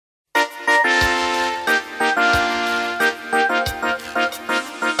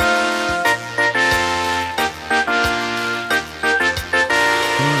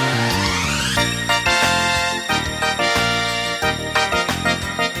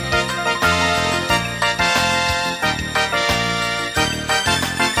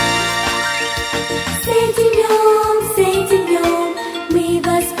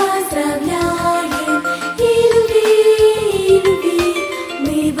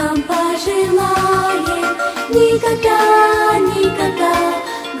пожелаем. Никогда, никогда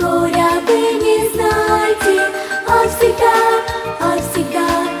горя вы не знайте, а всегда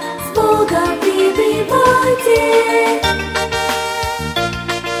с Богом пребывайте.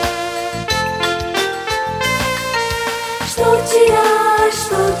 Что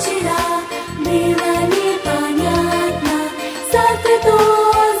вчера было непонятно, завтра то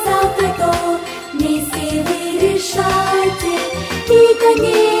вместе вы решайте.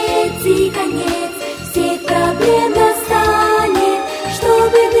 И конец всех проблем настанет,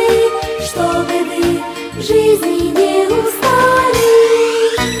 чтобы вы в жизни